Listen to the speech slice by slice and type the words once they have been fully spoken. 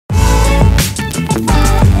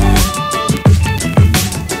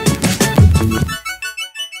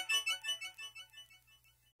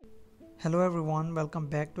Hello everyone, welcome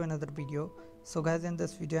back to another video. So guys, in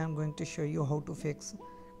this video I'm going to show you how to fix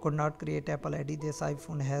could not create Apple ID. This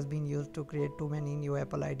iPhone has been used to create too many new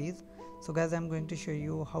Apple IDs. So guys, I'm going to show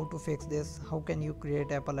you how to fix this. How can you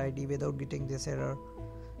create Apple ID without getting this error?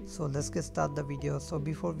 So let's get start the video. So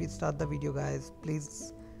before we start the video guys,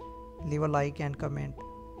 please leave a like and comment.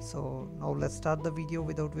 So now let's start the video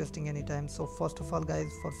without wasting any time. So first of all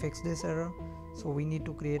guys, for fix this error, so we need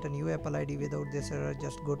to create a new Apple ID without this error.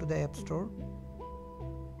 Just go to the App Store.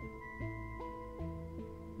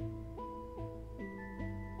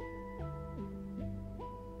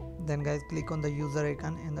 Then guys, click on the user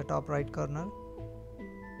icon in the top right corner.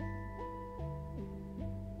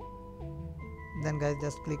 Then guys,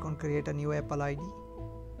 just click on create a new Apple ID.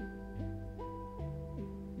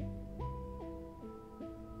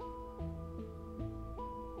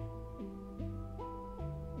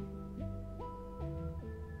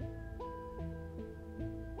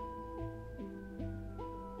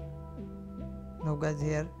 Now guys,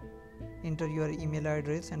 here enter your email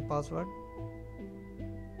address and password.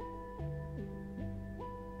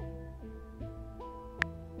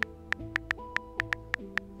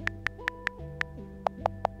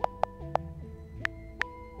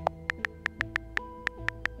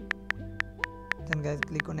 Then guys,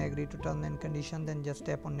 click on agree to terms and condition, then just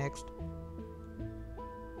tap on next.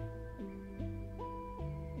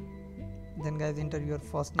 Then guys, enter your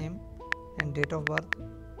first name and date of birth.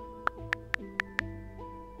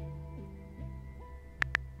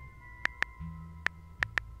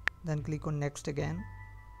 Then click on next again.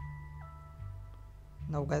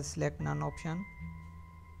 Now guys, select none option,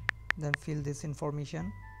 then fill this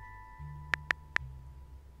information.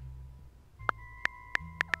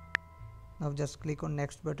 Now just click on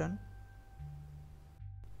next button.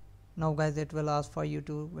 Now guys, it will ask for you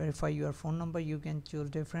to verify your phone number. You can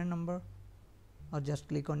choose different number or just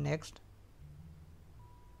click on next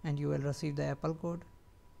and you will receive the Apple code.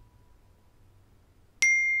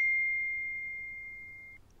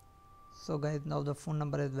 So guys, now the phone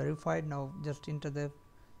number is verified. Now just enter the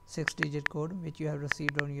 6-digit code which you have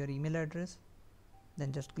received on your email address.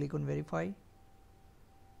 Then just click on verify.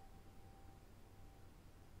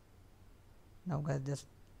 Now guys, just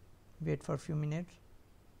wait for a few minutes.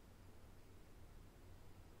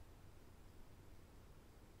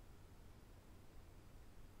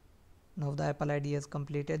 Now the Apple ID is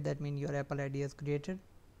completed. That means your Apple ID is created.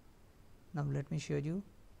 Now let me show you.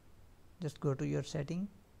 Just go to your setting.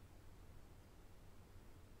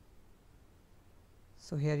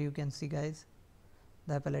 So here you can see guys,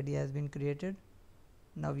 the Apple ID has been created.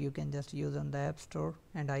 Now you can just use on the App Store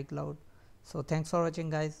and iCloud. So thanks for watching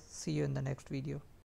guys. See you in the next video.